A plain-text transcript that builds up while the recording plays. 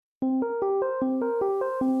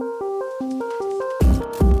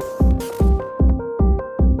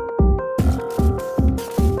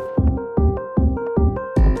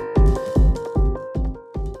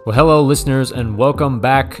Well, hello, listeners, and welcome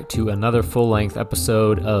back to another full-length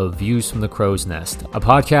episode of Views from the Crow's Nest, a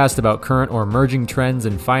podcast about current or emerging trends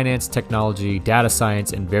in finance, technology, data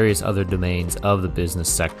science, and various other domains of the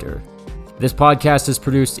business sector. This podcast is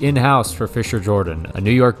produced in-house for Fisher Jordan, a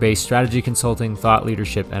New York-based strategy consulting, thought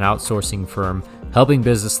leadership, and outsourcing firm helping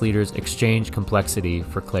business leaders exchange complexity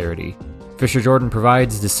for clarity. Fisher Jordan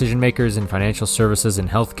provides decision makers in financial services and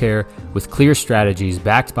healthcare with clear strategies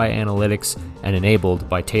backed by analytics and enabled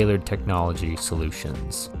by tailored technology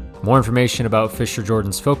solutions. More information about Fisher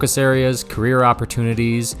Jordan's focus areas, career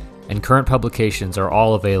opportunities, and current publications are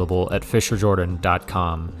all available at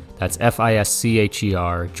fisherjordan.com. That's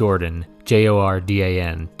Fischer Jordan,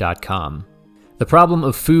 JORDAN.com. The problem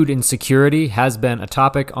of food insecurity has been a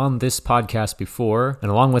topic on this podcast before, and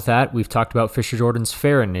along with that, we've talked about Fisher Jordan's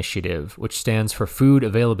FAIR initiative, which stands for Food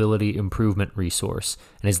Availability Improvement Resource,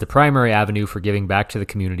 and is the primary avenue for giving back to the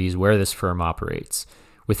communities where this firm operates.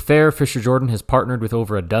 With FAIR, Fisher Jordan has partnered with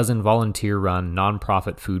over a dozen volunteer-run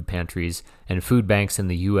nonprofit food pantries and food banks in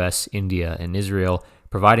the US, India, and Israel,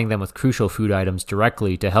 providing them with crucial food items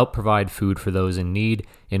directly to help provide food for those in need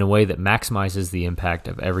in a way that maximizes the impact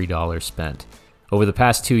of every dollar spent. Over the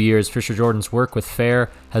past 2 years, Fisher Jordan's work with FAIR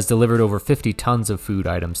has delivered over 50 tons of food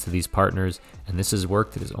items to these partners, and this is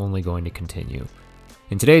work that is only going to continue.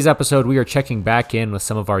 In today's episode, we are checking back in with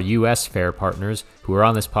some of our US FAIR partners who were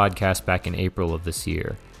on this podcast back in April of this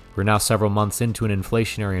year. We're now several months into an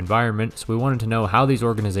inflationary environment, so we wanted to know how these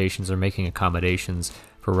organizations are making accommodations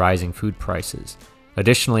for rising food prices.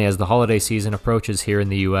 Additionally, as the holiday season approaches here in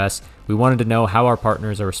the US, we wanted to know how our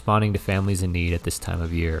partners are responding to families in need at this time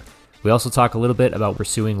of year. We also talk a little bit about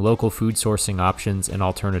pursuing local food sourcing options and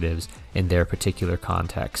alternatives in their particular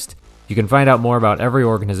context. You can find out more about every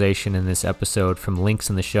organization in this episode from links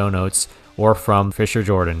in the show notes or from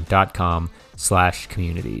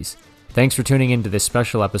fisherjordan.com/communities. Thanks for tuning into this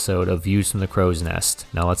special episode of Views from the Crow's Nest.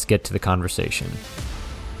 Now let's get to the conversation.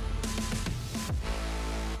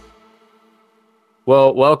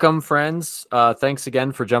 Well, welcome, friends. Thanks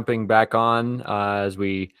again for jumping back on as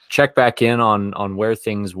we check back in on where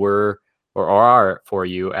things were or are for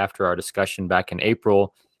you after our discussion back in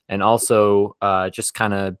April, and also just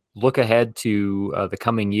kind of look ahead to the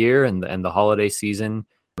coming year and the holiday season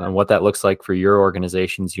and what that looks like for your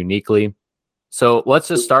organizations uniquely. So let's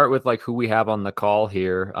just start with who we have on the call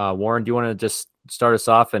here. Warren, do you want to just start us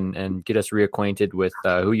off and get us reacquainted with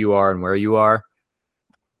who you are and where you are?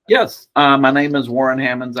 Yes, my name is Warren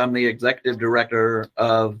Hammonds. I'm the executive director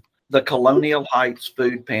of the Colonial Heights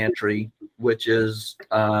Food Pantry, which is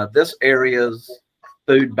this area's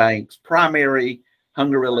food bank's primary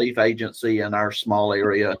hunger relief agency in our small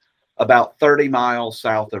area, about 30 miles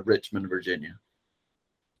south of Richmond, Virginia.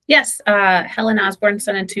 Yes, Helen Osborne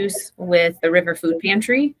Senatus with the River Food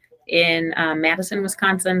Pantry in Madison,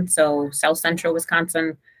 Wisconsin, so South Central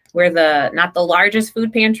Wisconsin. We're not the largest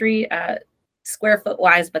food pantry, square foot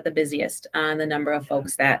wise, but the busiest on the number of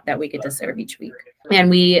folks that we get to serve each week.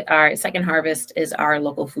 And our Second Harvest is our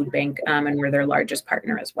local food bank, and we're their largest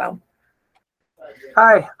partner as well.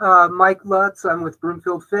 Hi, Mike Lutz. I'm with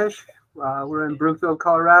Broomfield Fish. We're in Broomfield,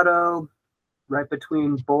 Colorado, right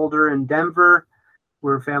between Boulder and Denver.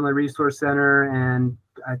 We're a family resource center, and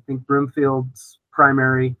I think Broomfield's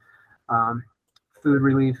primary food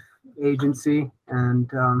relief agency.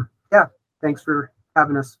 And thanks for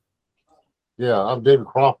having us. Yeah, I'm David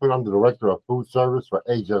Crawford. I'm the director of food service for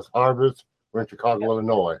AJS Harvest. We're in Chicago,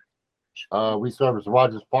 Illinois. We service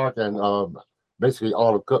Rogers Park and basically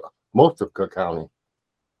most of Cook County.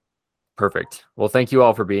 Perfect. Well, thank you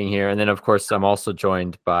all for being here. And then, of course, I'm also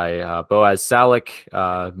joined by Boaz Salik,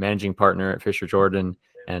 managing partner at Fisher Jordan,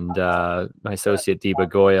 and my associate Deba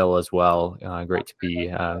Goyal as well. Great to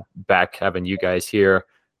be back having you guys here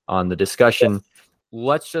on the discussion.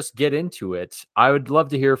 Let's just get into it. I would love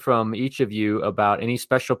to hear from each of you about any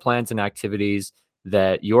special plans and activities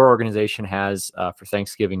that your organization has for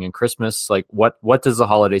Thanksgiving and Christmas. What does the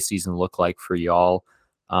holiday season look like for y'all?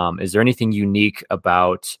 Is there anything unique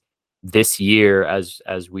about this year as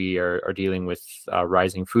we are dealing with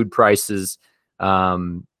rising food prices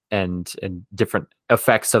and different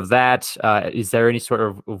effects of that? Is there any sort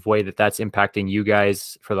of way that's impacting you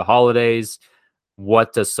guys for the holidays?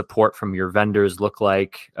 What does support from your vendors look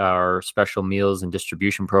like, or special meals and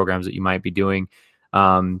distribution programs that you might be doing?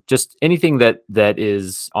 Just anything that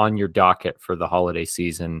is on your docket for the holiday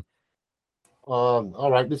season.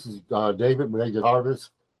 All right, this is David with AJS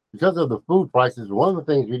Harvest. Because of the food prices, one of the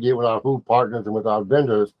things we did with our food partners and with our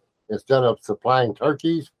vendors, instead of supplying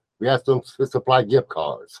turkeys, we asked them to supply gift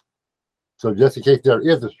cards. So just in case there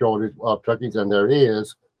is a shortage of turkeys, and there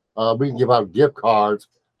is, we can give out gift cards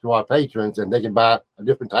to our patrons, and they can buy a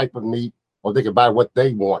different type of meat, or they can buy what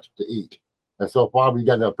they want to eat. And so far, we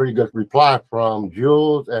got a pretty good reply from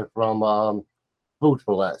Jules and from Food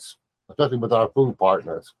for Less, especially with our food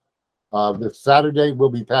partners. This Saturday, we'll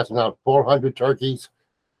be passing out 400 turkeys,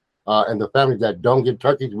 and the families that don't get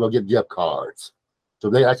turkeys will get gift cards. So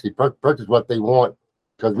they actually purchase what they want,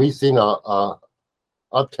 because we've seen a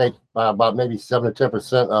uptake by about maybe 7 to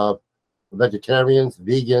 10% of vegetarians,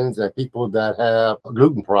 vegans, and people that have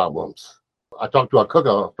gluten problems. I talked to a cooker,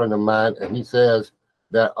 a friend of mine, and he says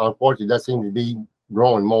that unfortunately that seems to be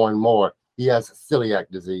growing more and more. He has celiac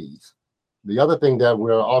disease. The other thing that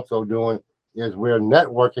we're also doing is we're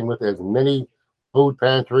networking with as many food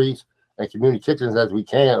pantries and community kitchens as we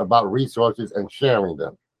can about resources and sharing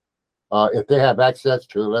them. If they have access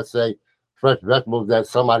to, let's say, fresh vegetables that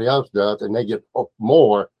somebody else does and they get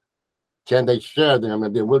more, can they share them?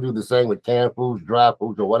 And then we'll do the same with canned foods, dry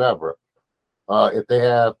foods, or whatever. If they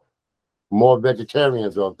have more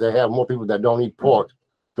vegetarians, or if they have more people that don't eat pork.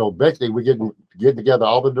 So basically, we're getting together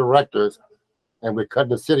all the directors, and we're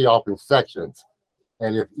cutting the city off in sections.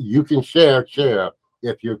 And if you can share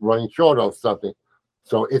if you're running short on something.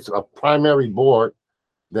 So it's a primary board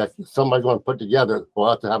that somebody's going to put together for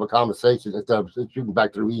us to have a conversation instead of shooting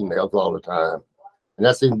back through emails all the time. And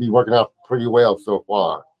that seems to be working out pretty well so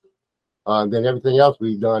far. Then everything else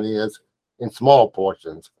we've done is in small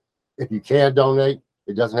portions. If you can donate,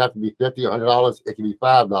 it doesn't have to be $50 or $100. It can be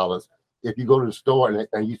 $5. If you go to the store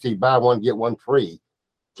and you see buy one, get one free,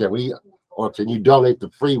 can you donate the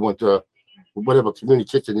free one to whatever community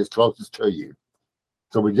kitchen is closest to you?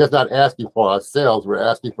 So we're just not asking for ourselves, we're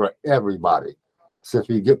asking for everybody, since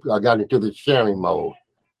we got into the sharing mode.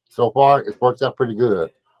 So far, it works out pretty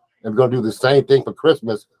good. And we're going to do the same thing for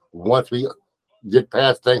Christmas once we get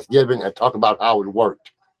past Thanksgiving and talk about how it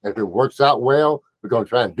worked. And if it works out well, we're going to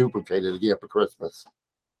try and duplicate it again for Christmas.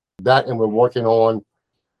 That, and we're working on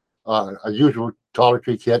our usual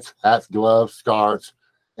toiletry kits, hats, gloves, scarves,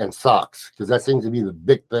 and socks, because that seems to be the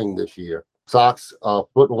big thing this year. Socks,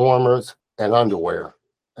 foot warmers, and underwear.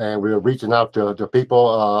 And we're reaching out to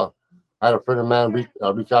people. I had a friend of mine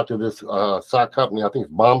reach out to this sock company, I think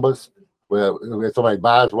it's Bombas, where if somebody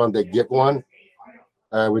buys one, they get one.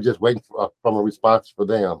 And we're just waiting from a response for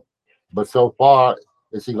them. But so far,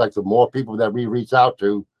 it seems like the more people that we reach out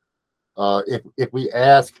to, if we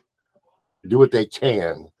ask, do what they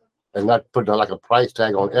can, and not put like a price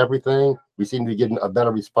tag on everything, we seem to be getting a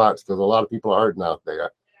better response, because a lot of people are hurting out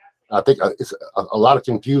there. I think it's a lot of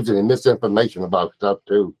confusion and misinformation about stuff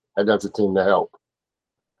too. That doesn't seem to help.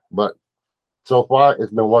 But so far,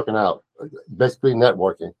 it's been working out. Basically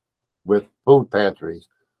networking with food pantries,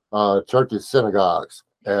 churches, synagogues,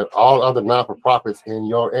 and all other non-for-profits in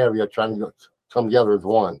your area trying to come together as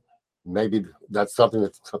one. Maybe that's something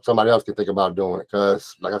that somebody else can think about doing,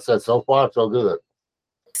 because like I said, so far, so good.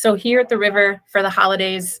 So here at the river for the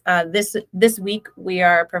holidays, this week we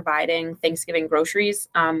are providing Thanksgiving groceries.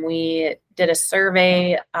 We did a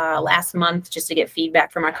survey last month just to get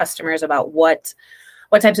feedback from our customers about what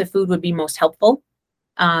types of food would be most helpful.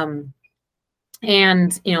 And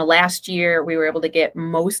last year we were able to get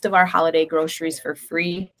most of our holiday groceries for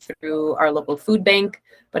free through our local food bank.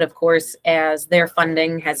 But of course, as their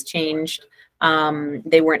funding has changed,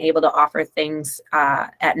 they weren't able to offer things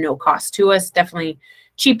at no cost to us. Definitely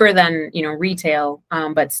cheaper than retail,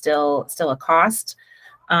 but still a cost.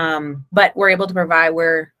 But we're able to provide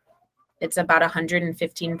it's about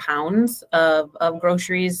 115 pounds of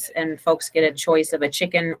groceries, and folks get a choice of a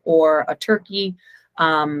chicken or a turkey.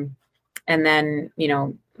 And then,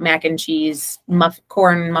 mac and cheese,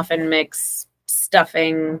 corn muffin mix,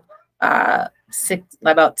 stuffing,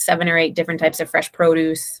 about 7 or 8 different types of fresh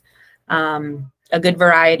produce, a good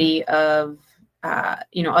variety of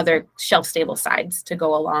other shelf-stable sides to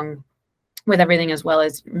go along with everything, as well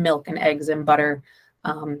as milk and eggs and butter.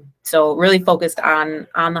 So really focused on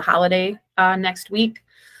the holiday next week.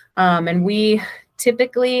 And we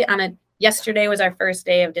typically yesterday was our first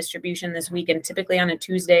day of distribution this week, and typically on a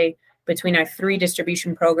Tuesday between our 3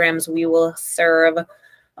 distribution programs, we will serve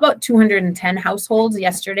about 210 households.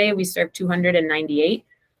 Yesterday, we served 298.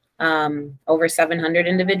 Over 700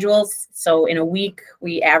 individuals. So in a week,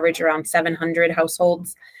 we average around 700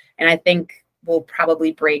 households. And I think we'll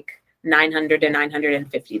probably break 900 to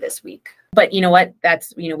 950 this week. But you know what?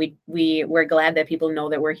 That's, we're glad that people know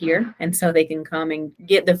that we're here. And so they can come and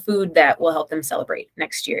get the food that will help them celebrate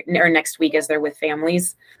next year or next week as they're with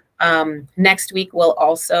families. Next week, we'll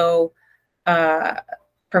also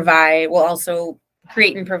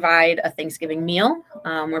create and provide a Thanksgiving meal.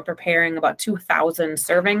 We're preparing about 2,000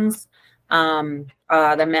 servings.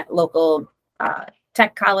 The local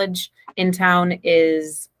Tech College in town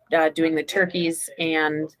is doing the turkeys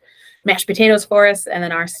and mashed potatoes for us. And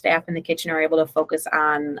then our staff in the kitchen are able to focus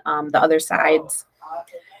on the other sides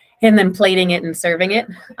and then plating it and serving it.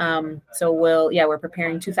 So we're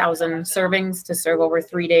preparing 2,000 servings to serve over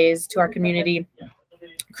 3 days to our community.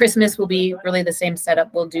 Christmas will be really the same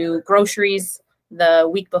setup. We'll do groceries the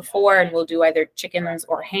week before, and we'll do either chickens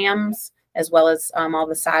or hams, as well as all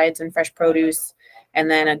the sides and fresh produce, and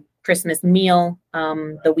then a Christmas meal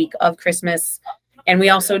the week of Christmas. And we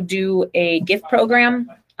also do a gift program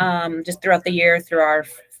just throughout the year through our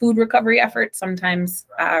food recovery efforts. Sometimes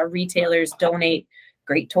retailers donate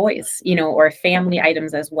great toys, or family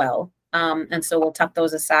items as well. And so we'll tuck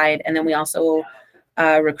those aside. And then we also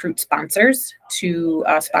recruit sponsors to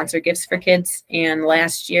sponsor gifts for kids. And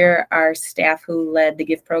last year, our staff who led the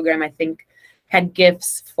gift program, I think, had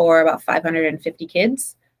gifts for about 550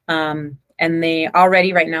 kids. And they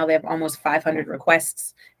already, right now, they have almost 500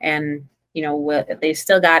 requests. And, they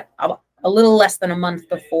still got a little less than a month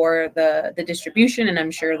before the distribution. And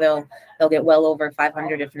I'm sure they'll get well over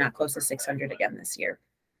 500, if not close to 600 again this year.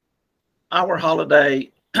 Our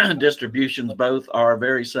holiday distributions both are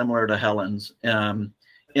very similar to Helen's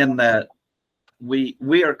in that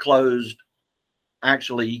we are closed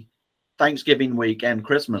actually Thanksgiving week and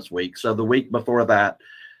Christmas week. So the week before that,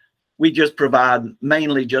 we just provide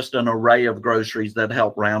mainly just an array of groceries that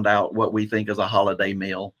help round out what we think is a holiday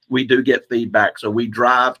meal. We do get feedback, so we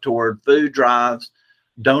drive toward food drives,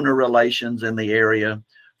 donor relations in the area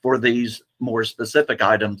for these more specific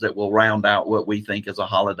items that will round out what we think is a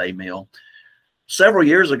holiday meal. Several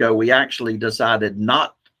years ago, we actually decided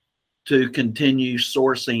not to continue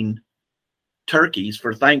sourcing turkeys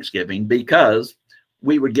for Thanksgiving because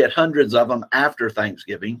we would get hundreds of them after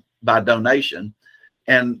Thanksgiving by donation,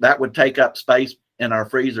 and that would take up space in our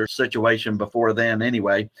freezer situation before then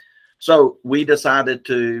anyway. So we decided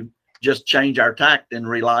to just change our tact and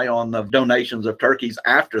rely on the donations of turkeys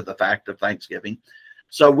after the fact of Thanksgiving.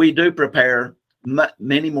 So we do prepare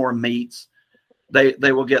many more meats.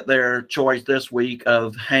 They will get their choice this week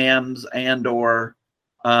of hams and or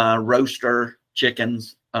roaster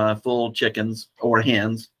chickens, full chickens or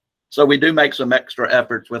hens. So we do make some extra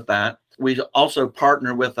efforts with that. We also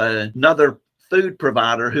partner with another food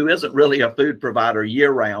provider who isn't really a food provider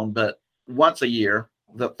year round, but once a year,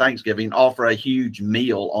 the Thanksgiving, offer a huge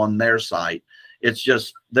meal on their site. It's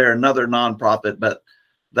just, they're another nonprofit, but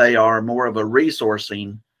they are more of a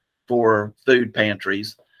resourcing for food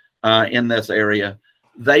pantries in this area.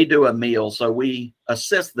 They do a meal, so we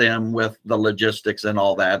assist them with the logistics and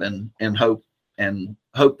all that, and hope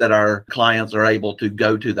that our clients are able to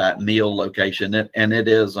go to that meal location. And it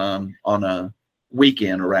is on a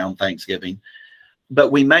weekend around Thanksgiving.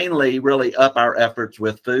 But we mainly really up our efforts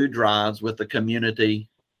with food drives with the community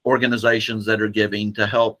organizations that are giving to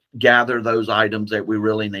help gather those items that we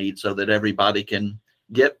really need so that everybody can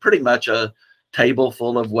get pretty much a table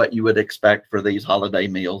full of what you would expect for these holiday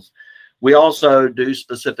meals. We also do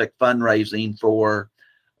specific fundraising for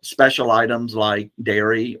special items like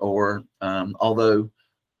dairy, or although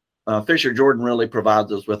Fisher Jordan really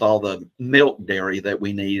provides us with all the milk dairy that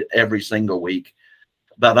we need every single week.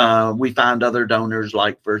 But we find other donors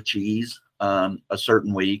like for cheese a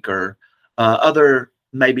certain week, or other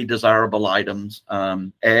maybe desirable items,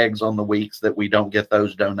 eggs on the weeks that we don't get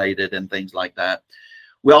those donated and things like that.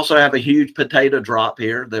 We also have a huge potato drop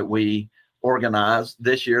here that we organize.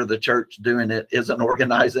 This year, the church doing it isn't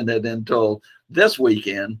organizing it until this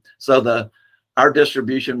weekend. So our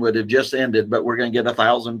distribution would have just ended, but we're going to get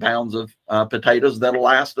 1,000 pounds of potatoes that'll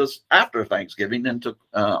last us after Thanksgiving into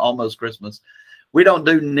almost Christmas. We don't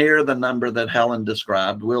do near the number that Helen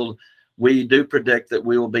described. We do predict that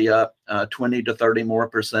we will be up 20 to 30 more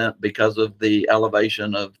 % because of the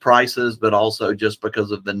elevation of prices, but also just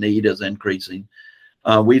because of the need is increasing.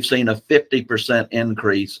 We've seen a 50%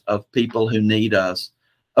 increase of people who need us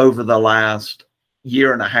over the last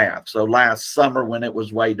year and a half. So last summer, when it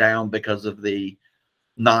was way down because of the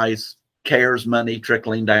nice CARES money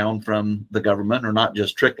trickling down from the government, or not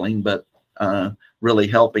just trickling, but really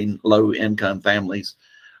helping low-income families,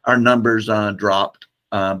 our numbers dropped,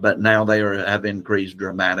 but now they have increased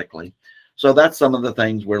dramatically. So that's some of the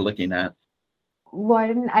things we're looking at.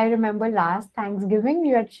 Warren, I remember last Thanksgiving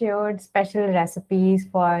you had shared special recipes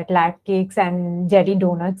for lad cakes and jelly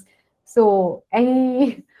donuts. So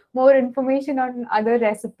any more information on other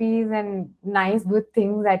recipes and nice good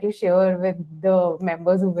things that you share with the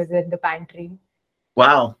members who visit the pantry?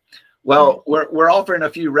 Wow. Well, we're offering a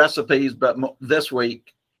few recipes, but this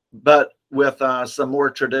week, but with some more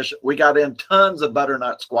tradition. We got in tons of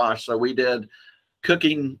butternut squash, so we did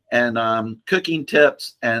cooking and cooking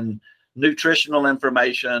tips and nutritional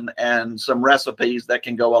information and some recipes that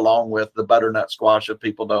can go along with the butternut squash if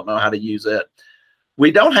people don't know how to use it.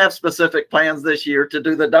 We don't have specific plans this year to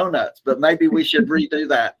do the donuts, but maybe we should redo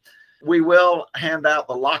that. We will hand out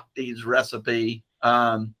the Lochte recipe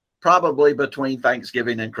probably between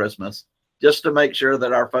Thanksgiving and Christmas, just to make sure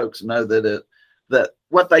that our folks know that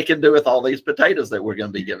what they can do with all these potatoes that we're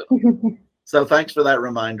going to be giving them. So thanks for that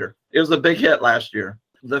reminder. It was a big hit last year.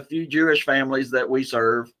 The few Jewish families that we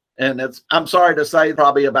serve, and I'm sorry to say,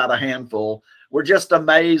 probably about a handful, we're just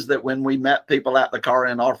amazed that when we met people at the car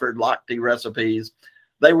and offered Lochte recipes,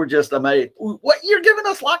 they were just amazed. What, you're giving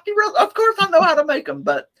us Lochte recipes? Of course I know how to make them,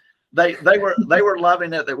 but they were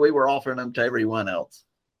loving it that we were offering them to everyone else.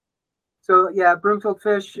 So yeah, Broomfield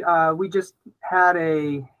Fish, we just had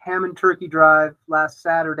a ham and turkey drive last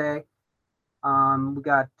Saturday. We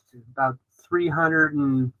got about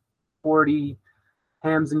 340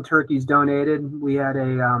 hams and turkeys donated. We had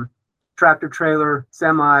a tractor trailer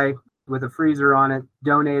semi with a freezer on it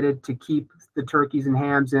donated to keep the turkeys and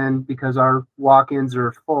hams in because our walk-ins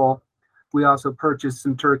are full. We also purchased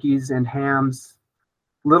some turkeys and hams.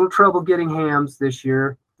 Little trouble getting hams this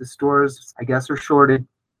year. The stores, I guess, are shorted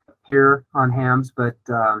here on hams, but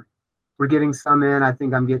we're getting some in. I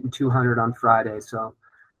think I'm getting 200 on Friday, so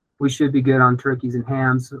we should be good on turkeys and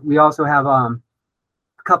hams. We also have a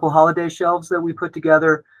couple holiday shelves that we put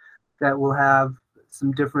together that will have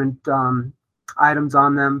some different items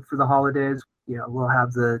on them for the holidays. You know, we'll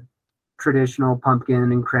have the traditional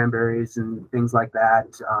pumpkin and cranberries and things like that,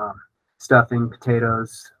 stuffing,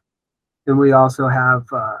 potatoes. Then we also have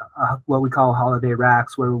what we call holiday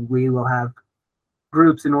racks, where we will have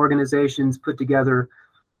groups and organizations put together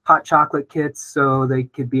hot chocolate kits, so they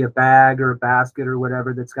could be a bag or a basket or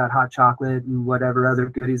whatever that's got hot chocolate and whatever other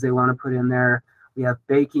goodies they want to put in there. We have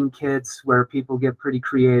baking kits where people get pretty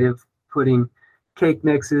creative, putting cake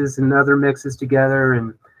mixes and other mixes together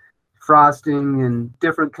and frosting and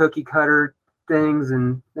different cookie cutter things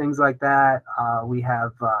and things like that. We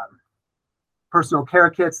have personal care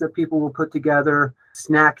kits that people will put together,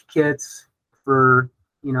 snack kits for,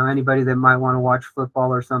 you know, anybody that might want to watch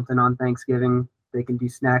football or something on Thanksgiving. They can do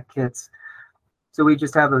snack kits. So we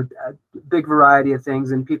just have a big variety of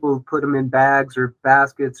things, and people put them in bags or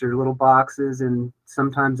baskets or little boxes, and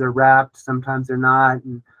sometimes they're wrapped, sometimes they're not.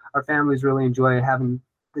 And our families really enjoy having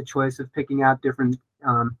the choice of picking out different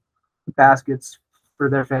baskets for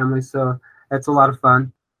their families. So that's a lot of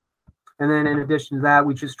fun. And then in addition to that,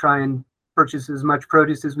 we just try and purchase as much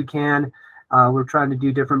produce as we can. We're trying to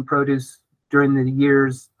do different produce during the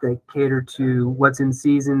years that cater to what's in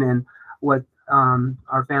season and what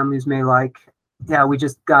our families may like. Yeah, we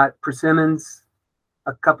just got persimmons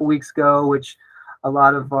a couple weeks ago, which a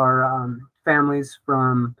lot of our families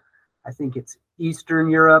from, I think it's Eastern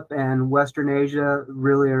Europe and Western Asia,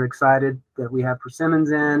 really are excited that we have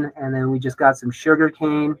persimmons in. And then we just got some sugar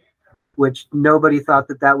cane, which nobody thought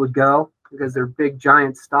that would go because they're big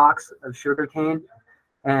giant stalks of sugar cane,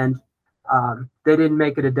 and they didn't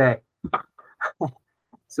make it a day.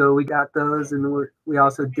 So we got those, and we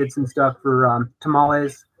also did some stuff for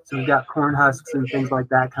tamales. So we got corn husks and things like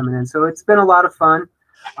that coming in. So it's been a lot of fun.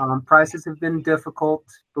 Prices have been difficult,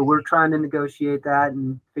 but we're trying to negotiate that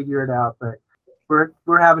and figure it out. But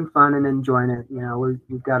we're having fun and enjoying it. You know,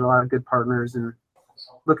 we've got a lot of good partners, and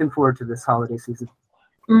looking forward to this holiday season.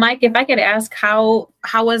 Mike, if I could ask, how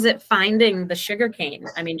was it finding the sugar cane?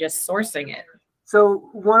 I mean, just sourcing it. So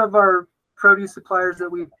one of our produce suppliers that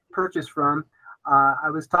we purchased from, I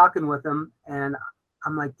was talking with them, and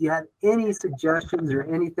I'm like, do you have any suggestions or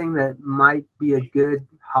anything that might be a good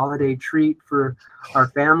holiday treat for our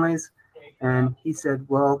families? And he said,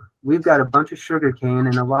 well, we've got a bunch of sugar cane,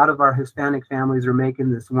 and a lot of our Hispanic families are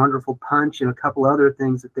making this wonderful punch and a couple other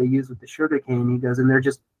things that they use with the sugar cane. He goes, and they're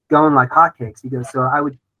just going like hotcakes. He goes, so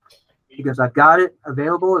I've got it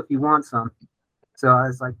available if you want some. So I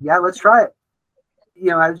was like, yeah, let's try it. You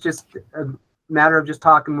know, I was just a matter of just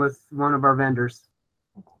talking with one of our vendors.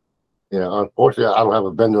 Yeah, unfortunately, I don't have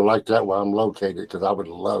a vendor like that where I'm located, because I would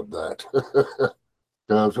love that.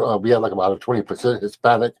 Because we have like about a 20%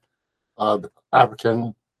 Hispanic,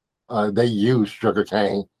 African. They use sugar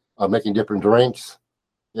cane, making different drinks.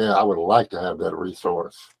 Yeah, I would like to have that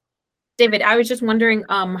resource. David, I was just wondering,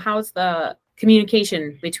 how's the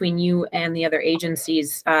communication between you and the other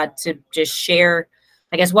agencies to just share,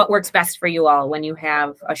 I guess, what works best for you all when you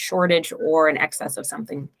have a shortage or an excess of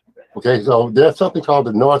something? Okay, so there's something called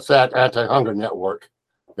the NORSAT Anti-Hunger Network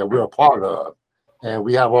that we're a part of, and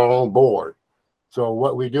we have our own board. So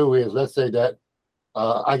what we do is, let's say that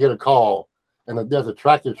I get a call, and there's a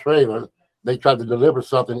tractor trailer, they tried to deliver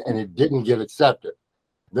something and it didn't get accepted.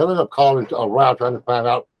 They'll end up calling around trying to find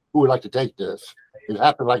out who would like to take this? It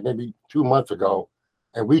happened like maybe 2 months ago,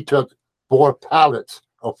 and we took 4 pallets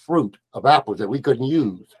of fruit, of apples that we couldn't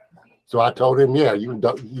use. So I told him, yeah, you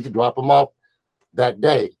can drop them off that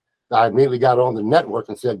day. I immediately got on the network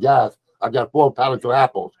and said, guys, I got 4 pallets of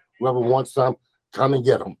apples. Whoever wants some, come and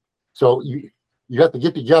get them. So you have to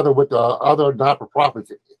get together with the other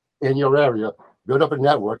not-for-profits in your area, build up a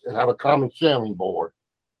network, and have a common sharing board.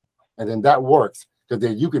 And then that works, because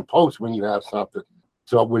then you can post when you have something.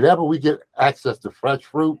 So whenever we get access to fresh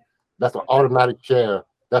fruit, that's an automatic share.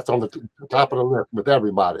 That's on the top of the list with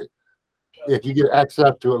everybody. If you get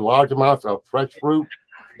access to large amounts of fresh fruit,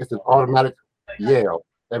 it's an automatic yell.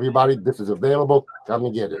 Everybody, this is available. Come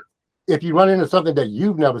and get it. If you run into something that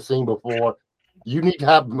you've never seen before, you need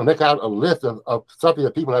to make out a list of something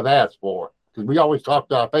that people have asked for, because we always talk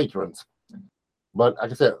to our patrons. But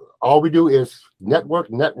like I said, all we do is network,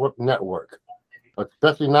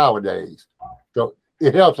 especially nowadays. So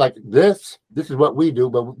it helps. Like this is what we do,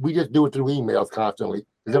 but we just do it through emails constantly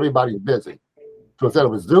because everybody's busy. So instead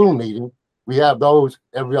of a Zoom meeting, we have those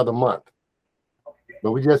every other month.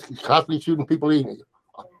 But we just constantly shooting people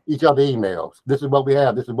each other emails. This is what we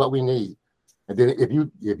have. This is what we need. And then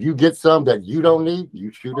if you get some that you don't need,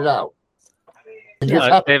 you shoot it out. Dave,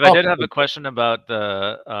 I did have a question about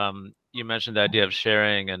the you mentioned the idea of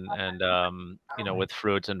sharing and with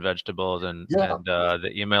fruits and vegetables and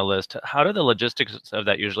the email list. How do the logistics of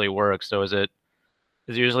that usually work? So is it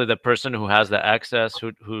usually the person who has the access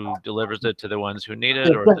who delivers it to the ones who need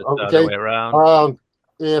it, or is it the other way around?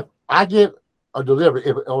 If I get a delivery,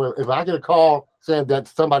 if I get a call saying that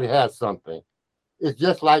somebody has something, it's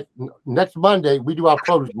just like next Monday we do our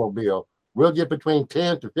produce mobile. We'll get between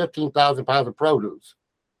 10 to 15,000 pounds of produce.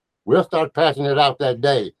 We'll start passing it out that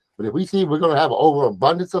day. But if we see we're going to have an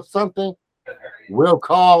overabundance of something, we'll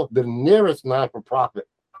call the nearest non-for-profit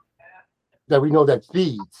that we know that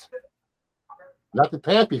feeds. Not the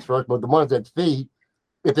pantries first, but the ones that feed,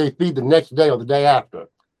 if they feed the next day or the day after.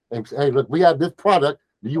 And say, hey, look, we have this product.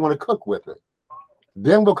 Do you want to cook with it?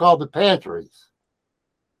 Then we'll call the pantries.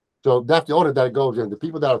 So that's the order that it goes in. The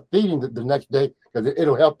people that are feeding the next day, because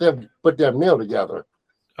it'll help them put their meal together.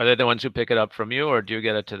 Are they the ones who pick it up from you, or do you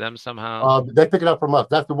get it to them somehow? They pick it up from us.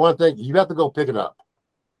 That's the one thing. You have to go pick it up.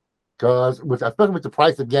 Because, especially with the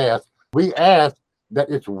price of gas, we ask that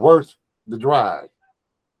it's worth the drive.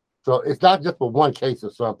 So it's not just for one case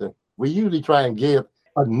or something. We usually try and give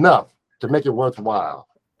enough to make it worthwhile.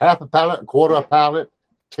 Half a pallet, a quarter of a pallet,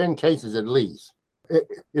 10 cases at least.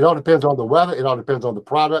 It all depends on the weather. It all depends on the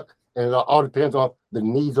product. And it all depends on the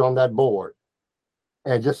needs on that board.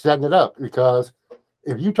 And just setting it up. Because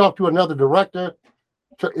if you talk to another director,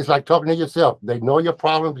 it's like talking to yourself. They know your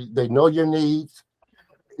problems. They know your needs.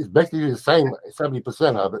 It's basically the same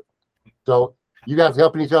 70% of it. So you guys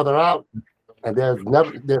helping each other out. And there's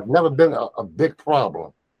never been a big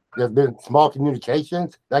problem. There's been small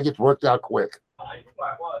communications. That gets worked out quick.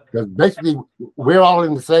 Because basically, we're all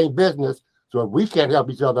in the same business. So if we can't help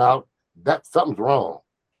each other out, something's wrong.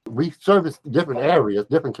 We service different areas,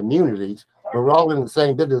 different communities, but we're all in the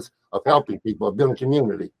same business of helping people, of building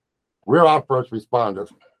community. We're our first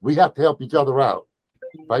responders. We have to help each other out.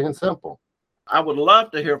 Plain and simple. I would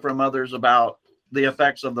love to hear from others about the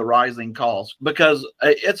effects of the rising costs, because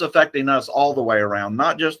it's affecting us all the way around,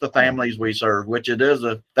 not just the families we serve, which it is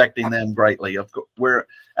affecting them greatly. Of course,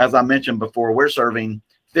 as I mentioned before, we're serving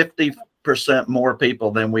 50% more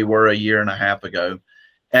people than we were a year and a half ago.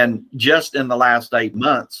 And just in the last 8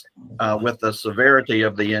 months, with the severity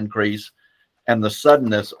of the increase and the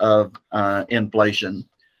suddenness of inflation,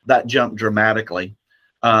 that jumped dramatically.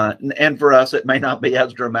 And for us, it may not be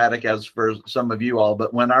as dramatic as for some of you all,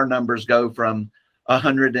 but when our numbers go from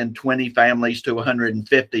 120 families to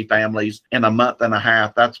 150 families in a month and a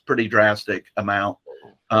half, that's a pretty drastic amount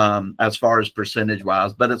as far as percentage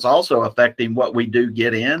wise. But it's also affecting what we do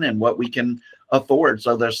get in and what we can afford.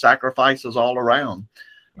 So there's sacrifices all around.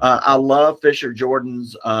 I love Fisher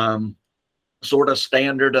Jordan's sort of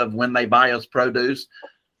standard of when they buy us produce,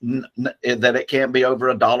 that it can't be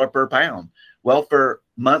over $1 per pound. Well, for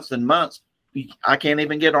months and months, I can't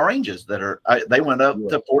even get oranges they went up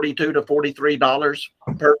to $42 to $43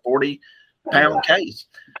 per 40-pound case.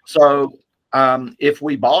 So if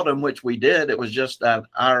we bought them, which we did, it was just at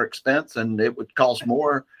our expense and it would cost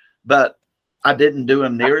more, but I didn't do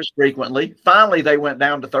them near as frequently. Finally, they went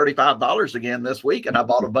down to $35 again this week, and I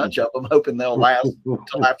bought a bunch of them, hoping they'll last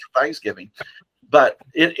until after Thanksgiving. But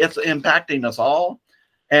it's impacting us all.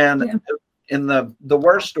 And in the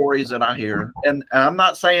worst stories that I hear, and I'm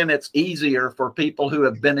not saying it's easier for people who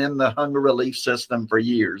have been in the hunger relief system for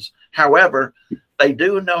years. However, they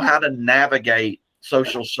do know how to navigate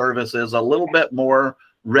social services a little bit more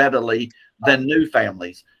readily than new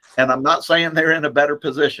families. And I'm not saying they're in a better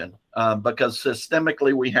position because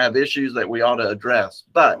systemically we have issues that we ought to address.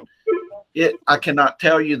 But I cannot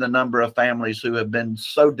tell you the number of families who have been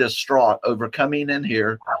so distraught over coming in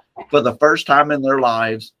here for the first time in their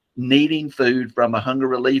lives, needing food from a hunger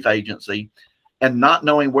relief agency and not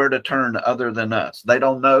knowing where to turn other than us. They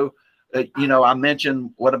don't know. I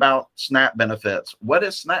mentioned, what about SNAP benefits? What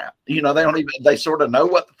is SNAP? They sort of know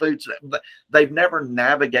what the food's, they've never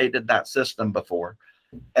navigated that system before.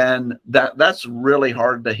 And that's really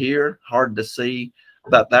hard to hear, hard to see,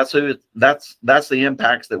 but that's the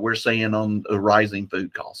impacts that we're seeing on the rising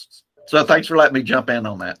food costs. So thanks for letting me jump in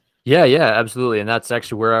on that. Yeah, absolutely. And that's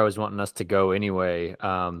actually where I was wanting us to go anyway.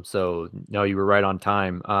 So no, you were right on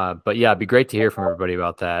time. But yeah, it'd be great to hear from everybody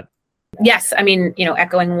about that. Yes. I mean,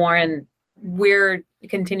 echoing Warren, we're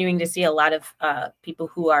continuing to see a lot of people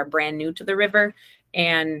who are brand new to the river,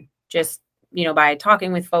 and just, by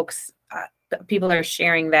talking with folks, people are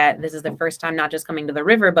sharing that this is the first time not just coming to the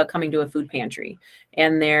river, but coming to a food pantry,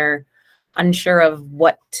 and they're unsure of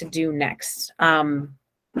what to do next.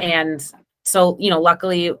 And so,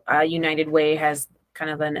 luckily, United Way has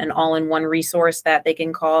kind of an all-in-one resource that they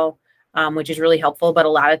can call, which is really helpful. But a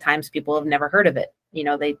lot of times people have never heard of it.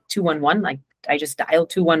 They 211, like I just dialed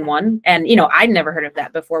 211, and, I'd never heard of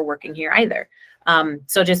that before working here either.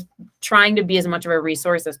 So just trying to be as much of a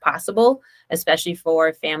resource as possible, especially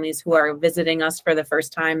for families who are visiting us for the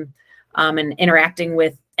first time, and interacting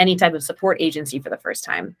with any type of support agency for the first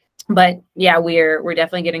time. But yeah, we're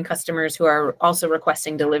definitely getting customers who are also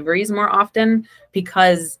requesting deliveries more often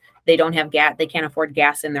because they don't have gas, they can't afford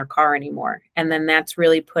gas in their car anymore. And then that's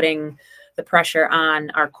really putting the pressure on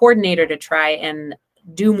our coordinator to try and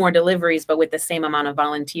do more deliveries, but with the same amount of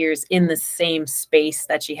volunteers in the same space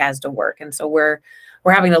that she has to work. And so we're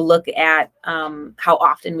having to look at how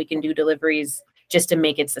often we can do deliveries just to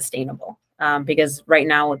make it sustainable. Because right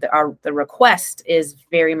now the request is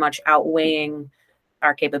very much outweighing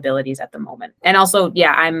our capabilities at the moment. And also,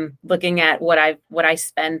 yeah, I'm looking at what I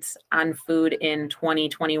spent on food in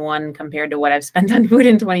 2021 compared to what I've spent on food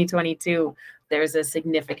in 2022. There's a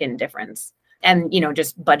significant difference. And,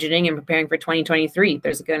 just budgeting and preparing for 2023,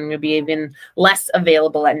 there's going to be even less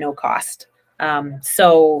available at no cost.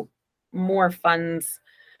 So more funds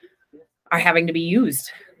are having to be used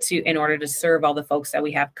in order to serve all the folks that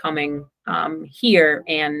we have coming here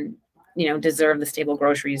and, deserve the stable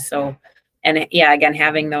groceries. So, and yeah, again,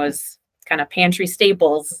 having those kind of pantry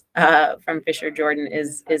staples from Fisher Jordan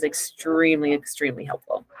is extremely, extremely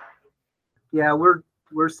helpful. Yeah,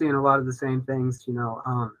 we're seeing a lot of the same things,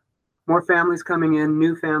 more families coming in,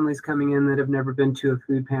 new families coming in that have never been to a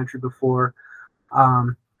food pantry before.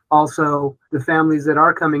 Also, the families that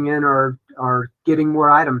are coming in are getting more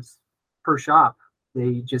items per shop.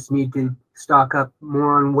 They just need to stock up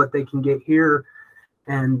more on what they can get here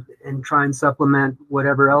and try and supplement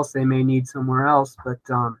whatever else they may need somewhere else. But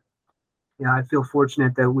I feel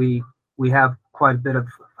fortunate that we have quite a bit of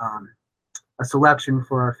a selection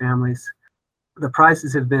for our families. The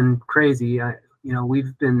prices have been crazy.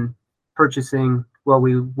 We've been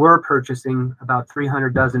we were purchasing about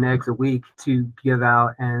 300 dozen eggs a week to give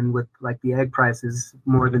out. And with the egg prices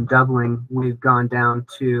more than doubling, we've gone down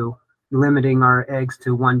to limiting our eggs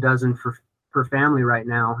to 1 dozen per family right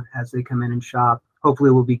now as they come in and shop.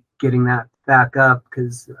 Hopefully we'll be getting that back up,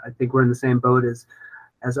 because I think we're in the same boat as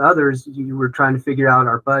others. We're trying to figure out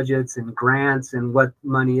our budgets and grants and what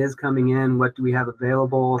money is coming in, what do we have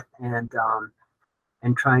available, and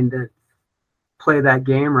trying to play that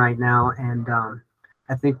game right now. And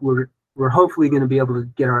I think we're hopefully going to be able to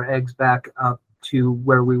get our eggs back up to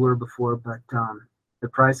where we were before. But the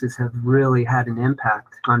prices have really had an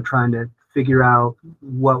impact on trying to figure out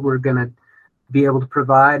what we're going to be able to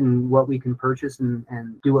provide and what we can purchase and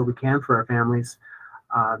do what we can for our families.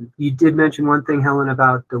 You did mention one thing, Helen,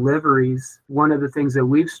 about deliveries. One of the things that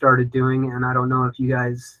we've started doing, and I don't know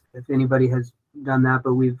if anybody has done that,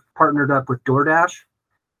 but we've partnered up with DoorDash,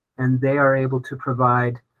 and they are able to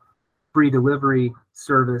provide free delivery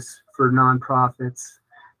service for nonprofits.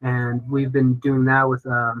 And we've been doing that with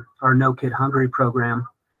our No Kid Hungry program.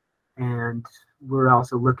 And we're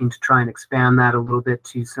also looking to try and expand that a little bit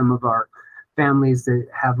to some of our families that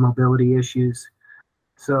have mobility issues.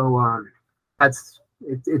 So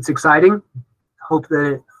it's exciting. Hope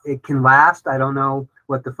that it can last. I don't know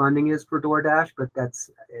what the funding is for DoorDash, but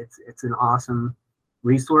it's an awesome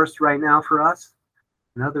resource right now for us.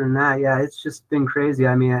 And other than that, yeah, it's just been crazy.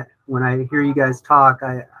 I mean, when I hear you guys talk,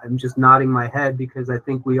 I'm just nodding my head, because I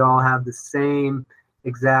think we all have the same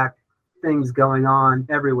exact things going on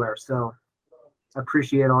everywhere. So I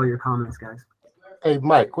appreciate all your comments, guys. Hey,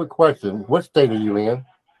 Mike, quick question. What state are you in?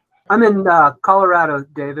 I'm in Colorado,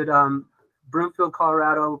 David. Broomfield,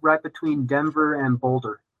 Colorado, right between Denver and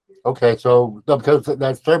Boulder. Okay, so because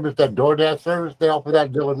that service, that DoorDash service, they offer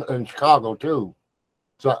that deal in Chicago too.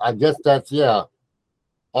 So I guess that's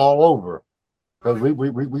all over. Because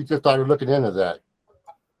we just started looking into that.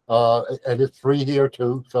 And it's free here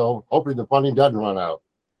too. So hopefully the funding doesn't run out.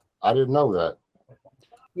 I didn't know that.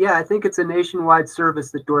 Yeah, I think it's a nationwide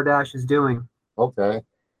service that DoorDash is doing. Okay.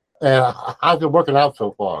 And how's it working out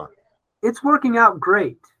so far? It's working out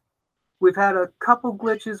great. We've had a couple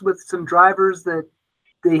glitches with some drivers that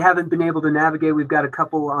they haven't been able to navigate. We've got a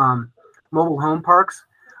couple mobile home parks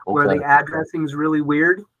where the addressing is really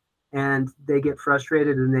weird and they get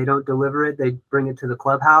frustrated and they don't deliver it. They bring it to the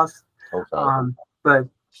clubhouse. Okay. But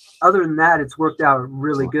other than that, it's worked out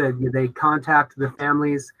really good. They contact the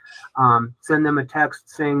families, send them a text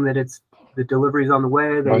saying that the delivery's on the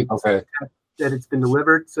way. They that it's been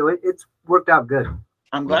delivered. So it's worked out good.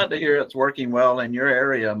 I'm glad to hear it's working well in your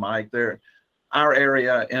area, Mike. Our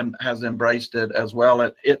area has embraced it as well.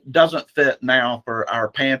 It doesn't fit now for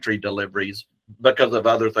our pantry deliveries because of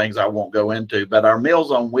other things I won't go into, but our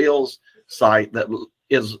Meals on Wheels site that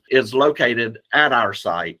is located at our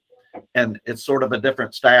site, and it's sort of a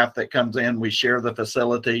different staff that comes in. We share the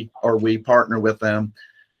facility or we partner with them.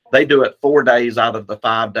 They do it 4 days out of the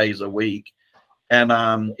 5 days a week.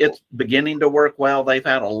 And it's beginning to work well. They've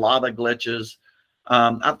had a lot of glitches.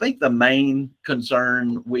 I think the main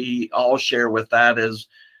concern we all share with that is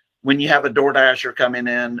when you have a DoorDasher coming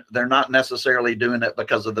in, they're not necessarily doing it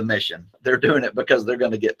because of the mission. They're doing it because they're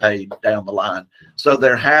going to get paid down the line. So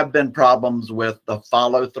there have been problems with the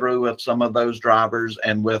follow through of some of those drivers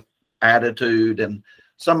and with attitude and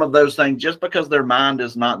some of those things, just because their mind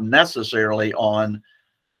is not necessarily on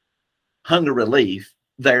hunger relief.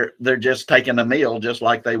 They're just taking a meal just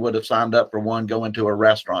like they would have signed up for one, going to a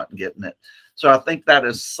restaurant and getting it. So I think that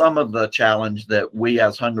is some of the challenge that we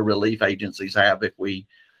as hunger relief agencies have if we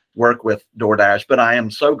work with DoorDash. But I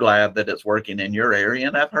am so glad that it's working in your area.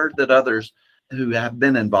 And I've heard that others who have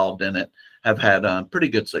been involved in it have had pretty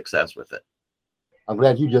good success with it. I'm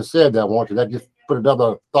glad you just said that, Walter. That just put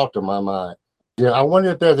another thought to my mind. Yeah, I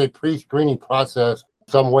wonder if there's a pre-screening process,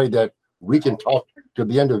 some way that we can talk to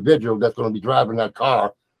the individual that's going to be driving that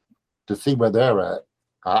car to see where they're at,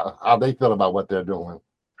 how they feel about what they're doing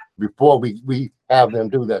before we have them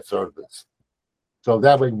do that service. So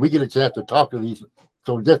that way we get a chance to talk to these.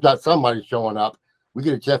 So just not somebody showing up, we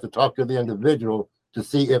get a chance to talk to the individual to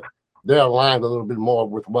see if they're aligned a little bit more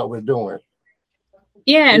with what we're doing.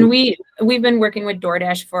 Yeah, and we've been working with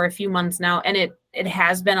DoorDash for a few months now, and it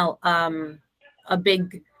has been a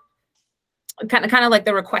big kind of like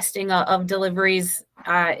the requesting of deliveries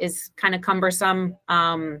is kind of cumbersome.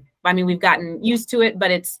 I mean, we've gotten used to it,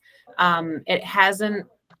 but it hasn't.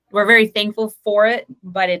 We're very thankful for it,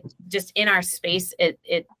 but it just in our space,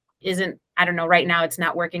 it isn't. I don't know. Right now, it's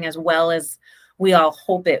not working as well as we all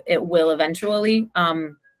hope it will eventually.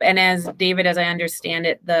 And as David, as I understand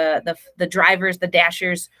it, the drivers, the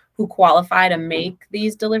dashers who qualify to make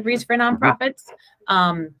these deliveries for nonprofits,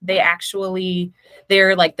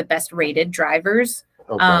 they're like the best rated drivers.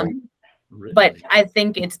 Okay. Really? But I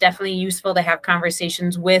think it's definitely useful to have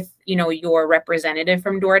conversations with, your representative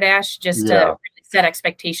from DoorDash, just to set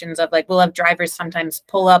expectations of like, we'll have drivers sometimes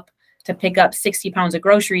pull up to pick up 60 pounds of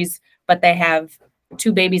groceries, but they have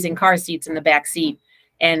 2 babies in car seats in the back seat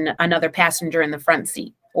and another passenger in the front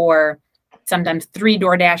seat. Or sometimes 3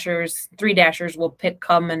 dashers will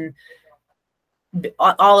come and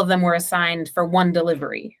all of them were assigned for one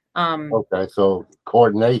delivery. Okay, so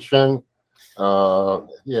coordination.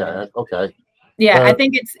 Okay. Yeah, I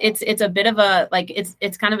think it's a bit of a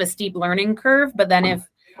it's kind of a steep learning curve, but then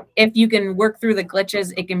if you can work through the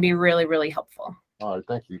glitches, it can be really, really helpful. All right,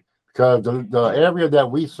 thank you. Because the area that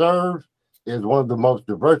we serve is one of the most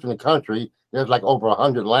diverse in the country. There's like over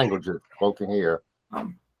 100 languages spoken here.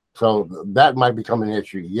 So that might become an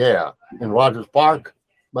issue, in Rogers Park.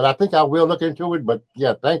 But I think I will look into it. But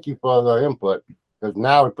thank you for the input, because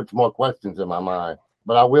now it puts more questions in my mind.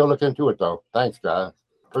 But I will look into it, though. Thanks, guys.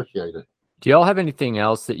 Appreciate it. Do y'all have anything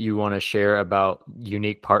else that you want to share about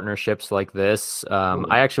unique partnerships like this?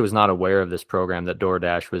 I actually was not aware of this program that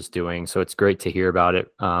DoorDash was doing, so it's great to hear about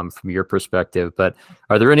it from your perspective. But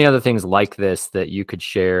are there any other things like this that you could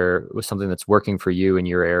share with something that's working for you in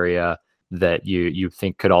your area that you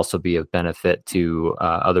think could also be of benefit to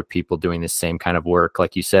other people doing the same kind of work?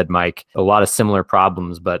 Like you said, Mike, a lot of similar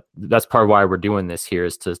problems, but that's part of why we're doing this here,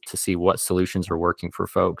 is to see what solutions are working for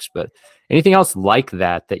folks. But anything else like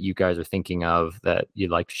that you guys are thinking of that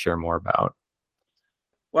you'd like to share more about?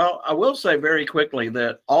 Well, I will say very quickly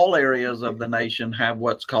that all areas of the nation have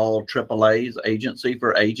what's called AAA's, Agency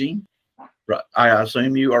for Aging. I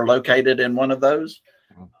assume you are located in one of those.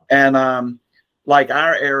 And like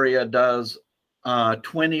our area does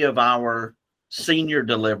 20 of our senior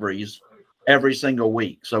deliveries every single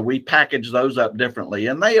week. So we package those up differently,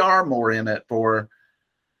 and they are more in it for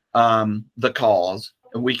the cause.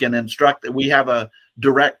 And we can instruct that we have a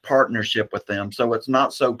direct partnership with them, so it's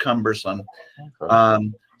not so cumbersome.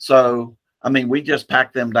 So I mean, we just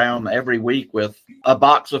pack them down every week with a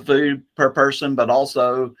box of food per person, but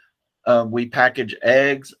also we package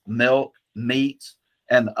eggs, milk, meats,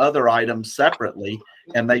 and other items separately,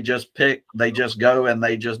 and they just go and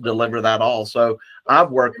they just deliver that all. So I've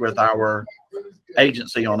worked with our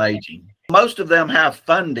Agency on Aging. Most of them have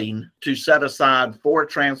funding to set aside for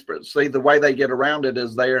transport. See, the way they get around it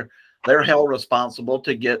is they're held responsible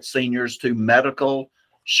to get seniors to medical,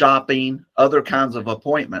 shopping, other kinds of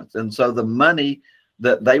appointments. And so the money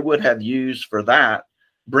that they would have used for that,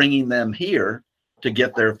 bringing them here to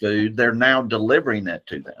get their food, they're now delivering it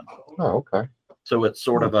to them. Oh, okay. So it's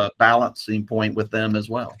sort of a balancing point with them as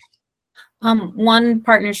well. One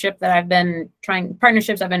partnerships I've been trying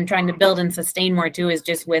to build and sustain more too is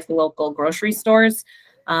just with local grocery stores.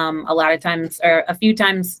 A lot of times, or a few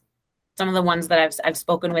times, some of the ones that I've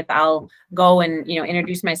spoken with, I'll go and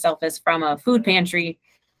introduce myself as from a food pantry,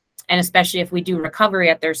 and especially if we do recovery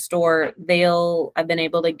at their store, I've been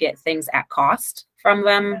able to get things at cost from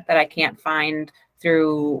them that I can't find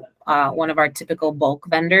through one of our typical bulk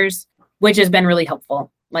vendors, which has been really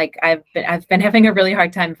helpful. Like I've been having a really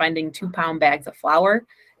hard time finding 2-pound bags of flour,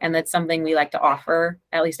 and that's something we like to offer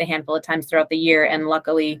at least a handful of times throughout the year. And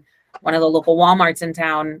luckily, one of the local Walmarts in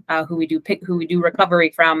town, who we do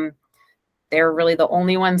recovery from, they're really the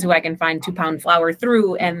only ones who I can find 2-pound flour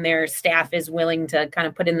through, and their staff is willing to kind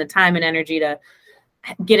of put in the time and energy to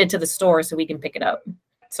get it to the store so we can pick it up.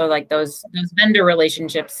 So like those vendor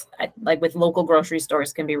relationships, like with local grocery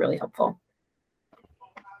stores, can be really helpful.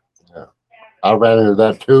 Yeah, I ran into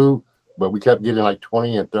that too, but we kept getting like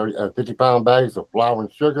 20 and 30 and 50-pound bags of flour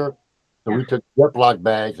and sugar. So we took Ziploc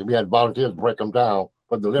bags and we had volunteers break them down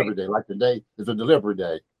for delivery day. Like today is a delivery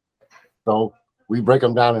day. So we break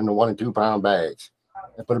them down into 1 and 2-pound bags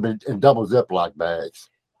and put them in double Ziploc bags,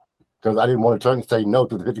 because I didn't want to turn and say no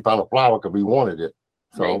to the 50-pound of flour because we wanted it.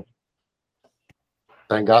 So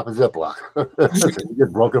thank God for Ziploc. We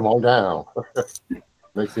just broke them all down.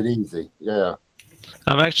 Makes it easy. Yeah.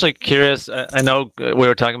 I'm actually curious. I know we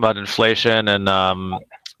were talking about inflation, and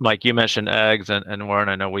Mike, you mentioned eggs, and Warren,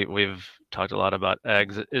 I know we've talked a lot about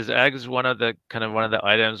eggs. Is eggs one of the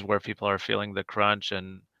items where people are feeling the crunch?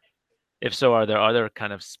 And if so, are there other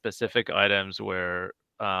kind of specific items where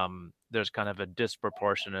there's kind of a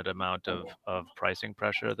disproportionate amount of pricing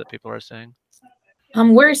pressure that people are seeing?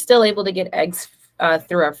 We're still able to get eggs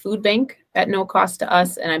through our food bank at no cost to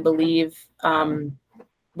us, and I believe,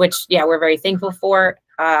 which we're very thankful for.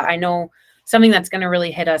 I know something that's going to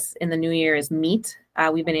really hit us in the new year is meat.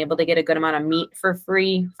 We've been able to get a good amount of meat for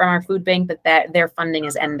free from our food bank, but that their funding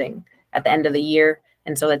is ending at the end of the year,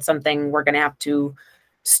 and so that's something we're going to have to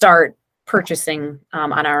start purchasing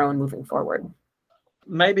on our own moving forward.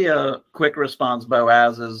 Maybe a quick response,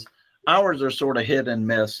 Boaz, is ours are sort of hit and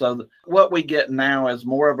miss. So what we get now is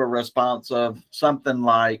more of a response of something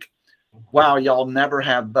like, wow, y'all never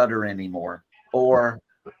have butter anymore. Or,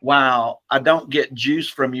 wow, I don't get juice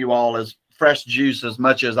from you all, as fresh juice as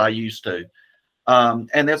much as I used to.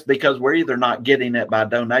 And it's because we're either not getting it by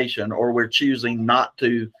donation, or we're choosing not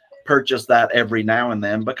to purchase that every now and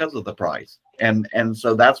then because of the price. And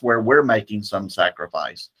so that's where we're making some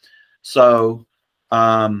sacrifice. So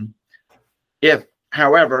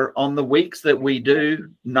however, on the weeks that we do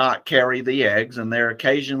not carry the eggs, and there are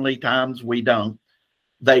occasionally times we don't,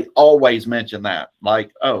 they always mention that,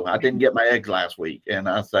 like, oh, I didn't get my eggs last week. And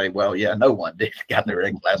I say, well, yeah, no one got their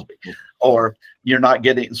eggs last week. Or you're not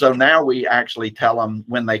getting. So now we actually tell them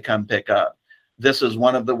when they come pick up, this is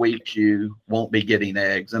one of the weeks you won't be getting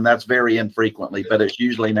eggs. And that's very infrequently, but it's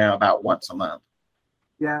usually now about once a month.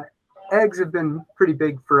 Yeah, eggs have been pretty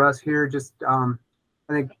big for us here. Just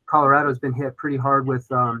I think Colorado's been hit pretty hard with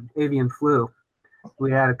avian flu.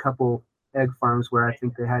 We had a couple egg farms where I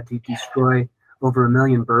think they had to destroy over 1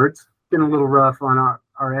 million birds. Been a little rough on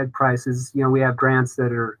our egg prices. You know, we have grants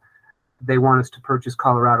that they want us to purchase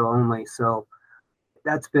Colorado only. So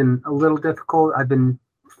that's been a little difficult. I've been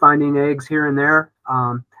finding eggs here and there.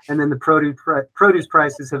 And then the produce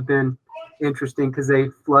prices have been interesting because they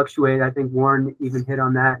fluctuate. I think Warren even hit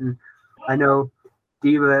on that. And I know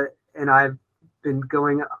Diva and I've been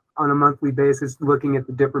going on a monthly basis looking at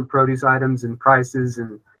the different produce items and prices,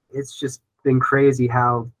 and it's just been crazy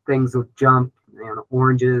how things will jump,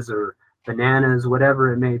 oranges or bananas,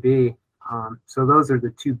 whatever it may be. So those are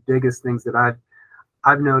the two biggest things that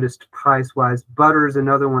I've noticed price-wise. Butter is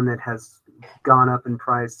another one that has gone up in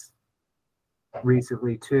price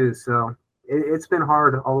recently too. So it's been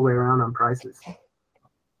hard all the way around on prices.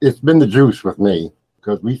 It's been the juice with me,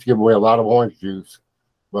 because we used to give away a lot of orange juice.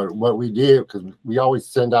 But what we did, because we always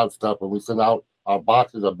send out stuff, when we send out our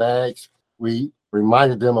boxes or bags, we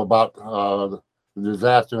reminded them about the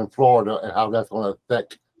disaster in Florida and how that's going to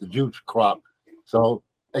affect the juice crop. So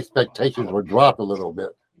expectations were dropped a little bit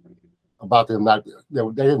about them. Not they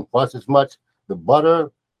didn't fuss as much. The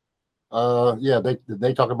butter,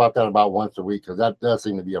 they talk about that about once a week, because that does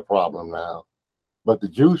seem to be a problem now. But the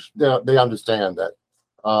juice, they understand that.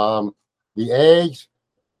 The eggs,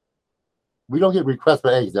 we don't get requests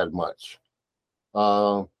for eggs that much.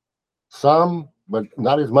 Some, but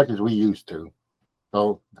not as much as we used to.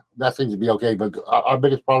 So that seems to be okay. But our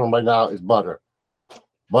biggest problem right now is butter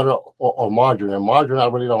or margarine. And margarine, I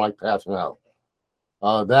really don't like passing out.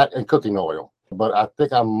 That and cooking oil. But I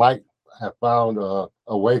think I might have found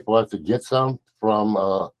a way for us to get some from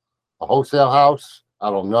a wholesale house. I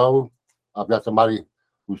don't know. I've got somebody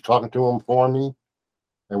who's talking to them for me,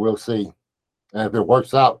 and we'll see. And if it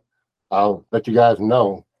works out, I'll let you guys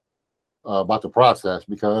know about the process,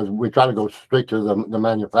 because we're trying to go straight to the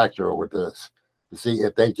manufacturer with this to see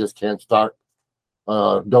if they just can't start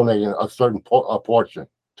donating a certain portion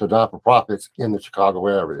to non-for-profits in the Chicago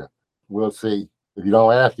area. We'll see. If you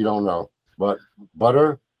don't ask, you don't know. But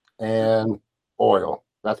butter and oil,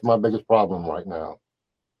 that's my biggest problem right now.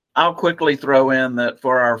 I'll quickly throw in that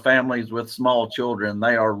for our families with small children,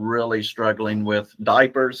 they are really struggling with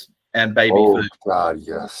diapers and baby food. Oh, God,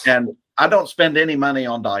 yes. And I don't spend any money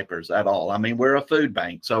on diapers at all. I mean, we're a food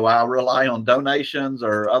bank, so I rely on donations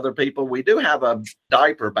or other people. We do have a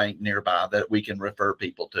diaper bank nearby that we can refer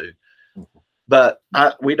people to, but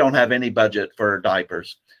we don't have any budget for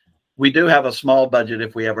diapers. We do have a small budget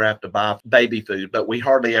if we ever have to buy baby food, but we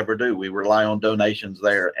hardly ever do. We rely on donations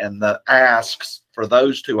there, and the asks for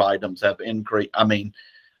those two items have increased. I mean,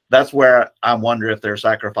 that's where I wonder if they're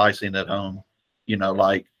sacrificing at home.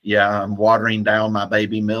 Like, yeah, I'm watering down my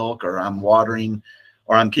baby milk, or I'm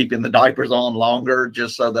keeping the diapers on longer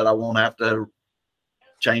just so that I won't have to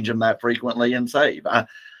change them that frequently and save.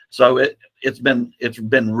 So it's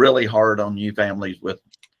been really hard on you families with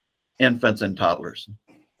infants and toddlers.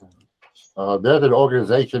 There's an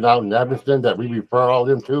organization out in Evanston that we refer all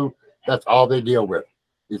them to. That's all they deal with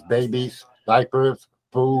is babies, diapers,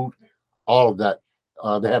 food, all of that.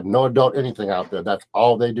 They have no adult anything out there. That's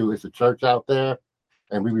all they do. It's a church out there,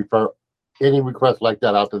 and we refer any request like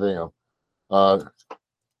that out to them.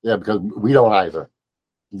 Because we don't either.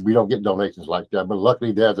 We don't get donations like that. But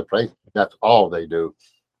luckily, there's a place. That's all they do.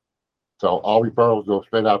 So all referrals go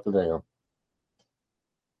straight out to them.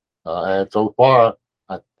 And so far,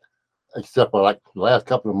 except for like the last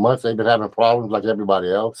couple of months, they've been having problems like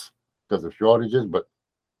everybody else because of shortages. But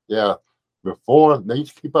yeah, before they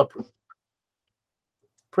used to keep up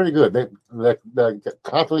pretty good. They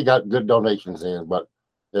constantly got good donations in, but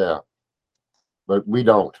we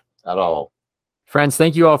don't at all. Friends,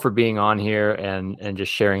 thank you all for being on here and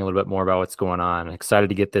just sharing a little bit more about what's going on. Excited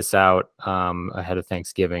to get this out ahead of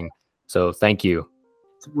Thanksgiving. So thank you.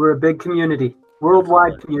 We're a big community,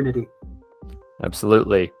 worldwide community.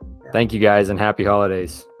 Absolutely. Yeah. Thank you guys, and happy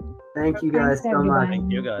holidays. Thank you guys so much.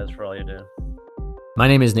 Thank you guys for all you do. My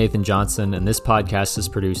name is Nathan Johnson, and this podcast is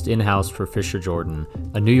produced in-house for Fisher Jordan,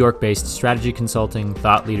 a New York-based strategy consulting,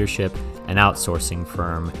 thought leadership, and outsourcing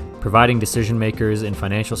firm, providing decision makers in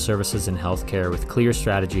financial services and healthcare with clear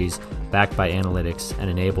strategies backed by analytics and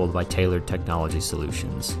enabled by tailored technology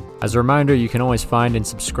solutions. As a reminder, you can always find and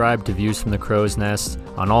subscribe to Views from the Crow's Nest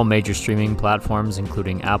on all major streaming platforms,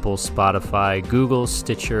 including Apple, Spotify, Google,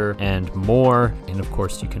 Stitcher, and more. And of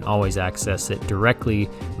course, you can always access it directly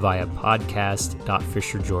via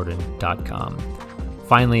podcast.fisherjordan.com.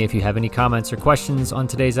 Finally, if you have any comments or questions on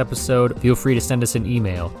today's episode, feel free to send us an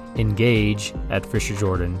email,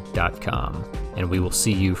 engage@fisherjordan.com, and we will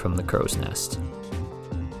see you from the Crow's Nest.